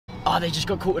Oh, they just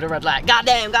got caught with a red light.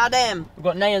 Goddamn, goddamn. We've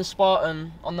got Nay and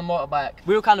Spartan on the motorbike.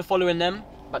 We were kind of following them,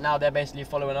 but now they're basically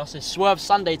following us. It's Swerve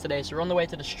Sunday today, so we're on the way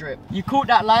to the strip. You caught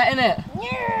that light, innit?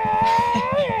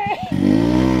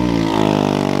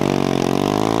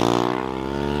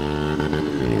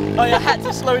 Oh yeah, I had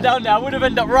to slow down now. I would have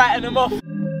ended up writing them off.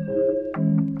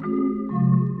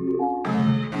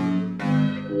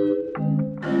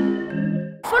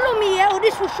 Follow me, yeah, or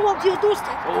this will show up to your doorstep.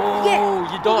 Oh,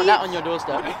 yeah. You don't want that on your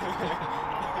doorstep.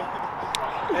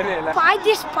 Buy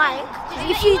this bike,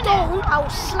 if you don't, I'll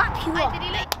slap you up.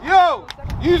 Yo,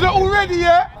 you're already,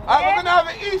 yeah? We're gonna have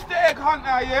an Easter egg hunt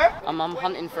now, yeah? I'm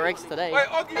hunting for eggs today. Wait,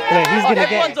 okay. Wait, who's gonna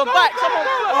get Everyone's on back. Someone.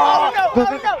 Oh no!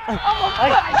 Oh no! I'm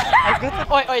on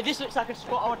back. Wait, this looks like a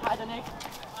spot I would hide an egg.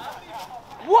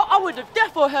 What? I would have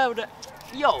defo held it.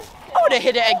 Yo, I would have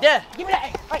hid an egg there. Give me that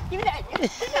egg. Wait, give me that egg.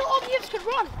 It's so obvious to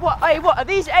run. What? Hey, what? Are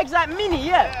these eggs like mini?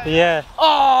 Yeah. Yeah.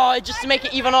 Oh, just to make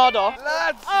it even harder.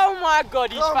 Lads. Oh my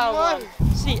God, he's found one.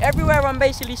 See, everywhere I'm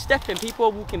basically stepping, people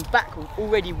are walking back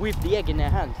already with the egg in their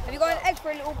hand. Have you got an egg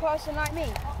for a little person like me?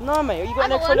 No, mate. You got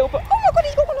an egg for a little person? Oh my God,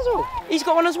 he's got one as well. He's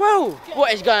got one as well.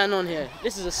 What is going on here?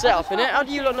 This is a setup, innit? How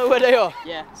do you not know where they are?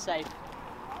 Yeah, safe.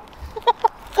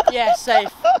 Yeah,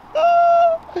 safe.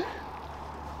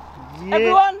 Yeah.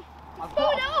 Everyone, I've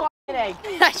got an egg.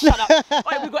 Shut up.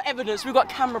 Right, we've got evidence. We've got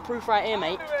camera proof right here,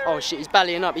 mate. Oh shit, he's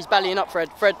ballying up. He's ballying up, Fred.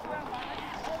 Fred.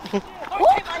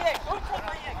 What?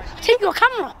 Take your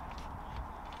camera.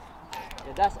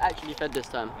 Yeah, that's actually Fred this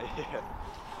time. Yeah.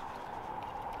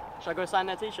 Should I go sign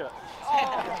that t-shirt?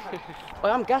 Oh,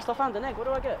 I'm gassed. I found an egg. What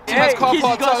do I get? Hey, car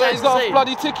park, he's got a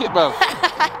bloody ticket, bro.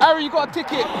 Harry, you got a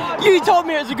ticket. You told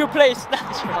me it was a good place.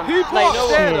 Who parks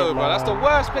there, though, bro? That's the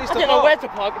worst place to park. I don't know where to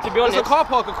park, to be honest. There's a car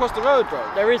park across the road, bro.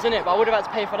 There is, innit? But I would have had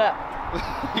to pay for that.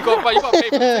 you got to pay for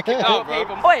the ticket now,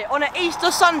 bro. Wait, on an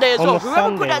Easter Sunday as well.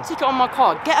 Whoever put that ticket on my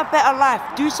car, get a better life.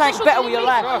 Do something better with your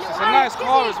life. Gosh, it's a nice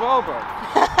car as well, bro.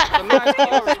 It's a nice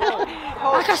car as well.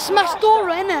 Like a smashed door,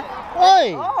 innit?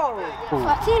 Oi! Oh!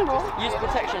 13, bro. Use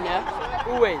protection, yeah?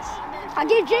 Always. I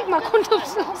gave Jake my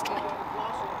condoms last time.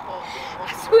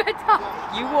 I swear down.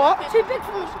 You what? Too big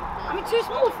for me. I mean, too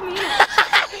small for me, innit?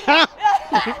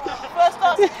 First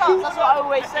starts it counts, that's what I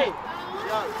always say.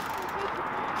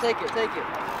 Take it, take it.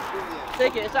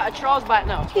 Take it, it's like a Charles bite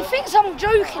now. He thinks I'm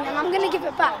joking and I'm gonna give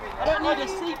it back. I don't need a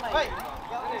seat, mate.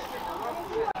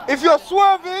 If you're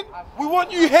swerving, we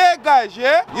want you here, guys,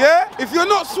 yeah? Yeah? If you're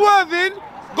not swerving,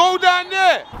 go down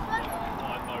there.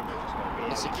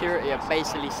 The security are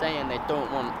basically saying they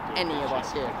don't want any of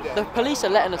us here. The police are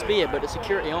letting us be here, but the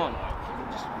security aren't.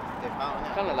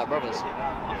 Kind of like brothers.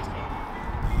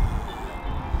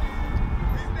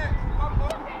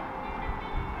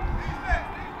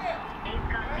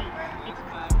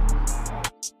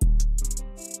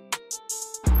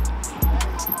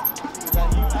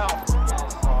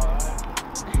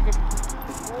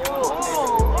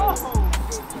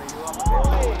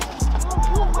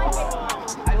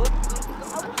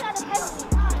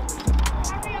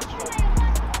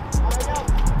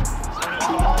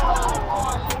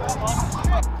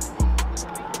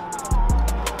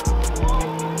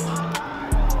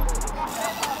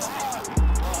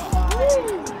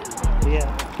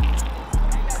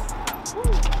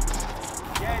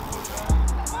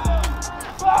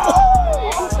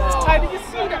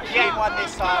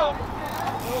 This time.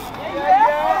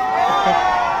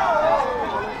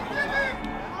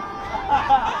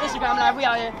 Instagram live, we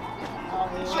out here.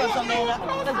 Show something on that.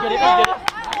 Let's get it, let's get it.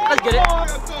 Let's get it.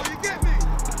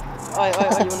 Oi,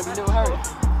 you wanna be little Harry?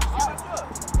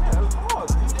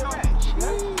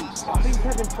 I think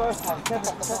Kevin first time.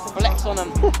 Flex on him.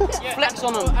 Flex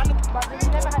on him.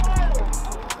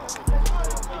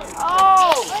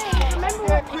 Oh! Remember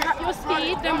what? Your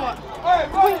speed, then what?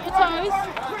 Point your toes,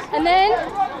 and then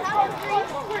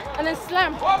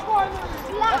slam.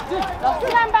 That's good.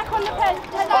 Slam back on the pen.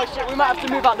 Oh shit, we might have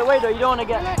to move out the way though, you don't want to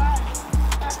get...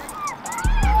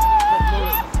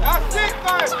 That's it,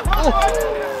 guys!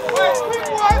 Wait, quick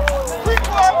one! Quick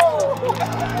one!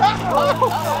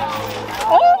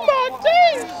 Oh my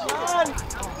days!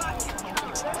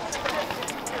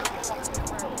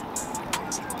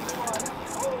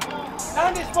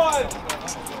 And it's fine!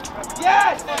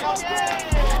 Yes!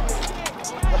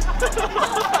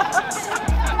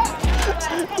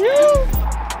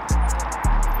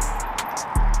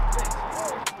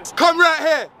 Come right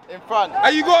here. In front.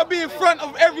 And you gotta be in front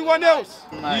of everyone else.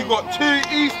 Nice. You got 2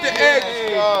 Easter eggs.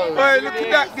 Hey, look at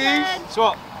that, geez.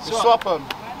 Swap them.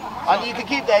 And you can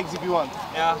keep the eggs if you want.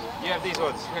 Yeah, you have these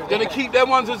ones. Gonna keep them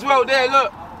ones as well. There,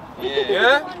 look.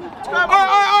 Yeah.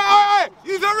 Hey,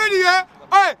 you're ready, yeah?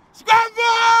 Hey,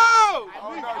 Scramble!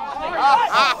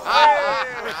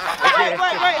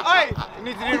 Wait. You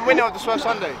need to do the winner of the Swerve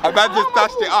Sunday. I man just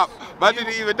dashed it up. Man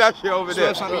didn't even dash it over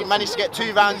there. Swerve Sunday, we managed to get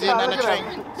 2 rounds in and a train.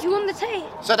 You won the tape.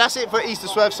 So that's it for Easter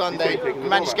Swerve Sunday. We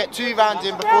managed to get 2 rounds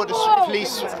in before the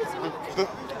police.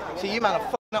 See, you man are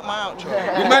f***ing up my outro.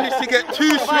 We managed to get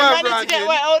 2 Swerve rounds in.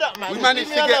 Wait, hold up, man. We managed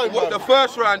to get the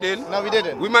first round in. No, we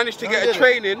didn't. We managed to get a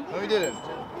train in. No, we didn't.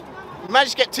 We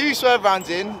managed to get 2 Swerve rounds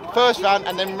in, first round,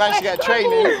 and then we managed to get a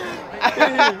train in.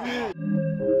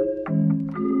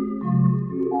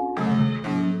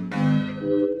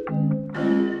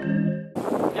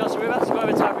 Yo, so we're about to go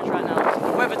over to average right now.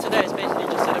 The weather today is basically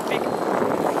just in a big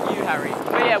U, Harry.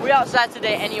 But yeah, we're outside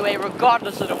today anyway,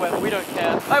 regardless of the weather, we don't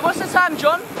care. Alright, what's the time,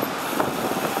 John?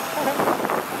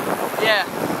 Yeah,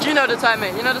 do you know the time,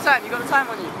 mate? You know the time? You got the time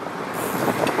on you?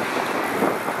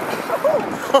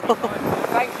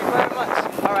 Thank you very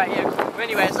much. Alright, yeah, cool. But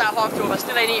anyway, it's at 12:30. I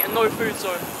still ain't eating no food, so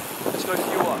let's go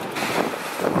fuel up.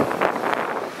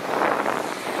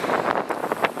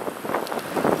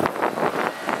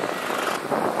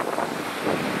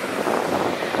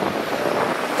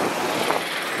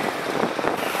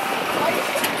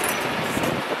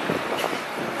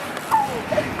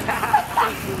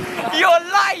 You're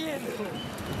lying!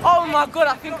 Oh my god,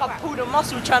 I think I pulled a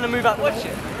muscle trying to move out. Watch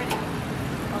it.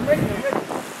 I'm ready.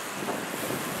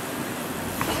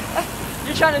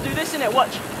 You're trying to do this, innit?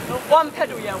 Watch. One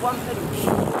pedal, yeah, one pedal.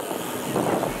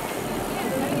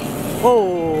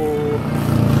 Whoa.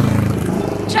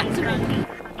 Chat to me.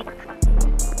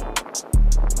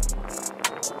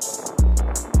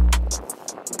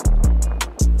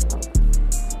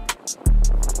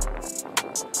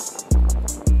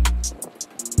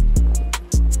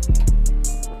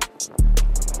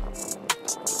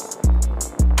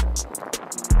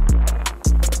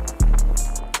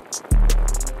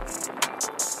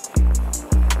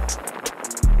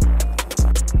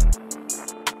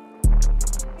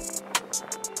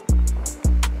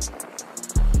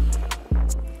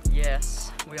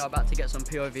 We are about to get some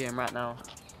POV in right now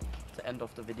to end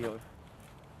off the video. I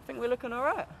think we're looking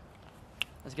alright.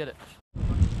 Let's get it.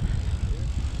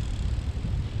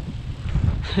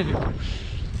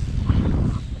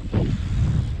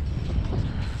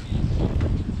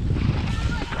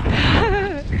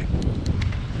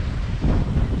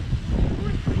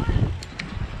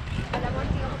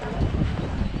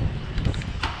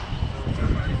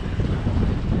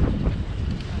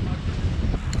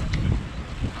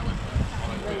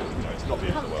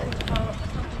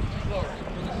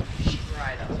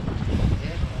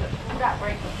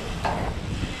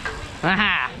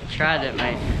 Aha! Tried it,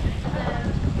 mate.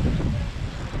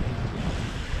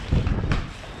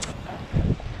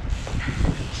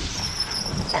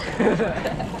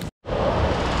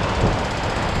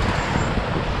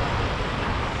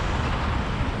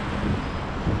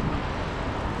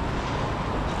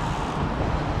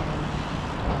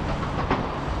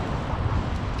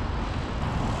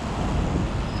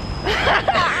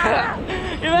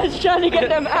 You man's trying to get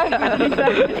them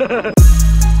angry.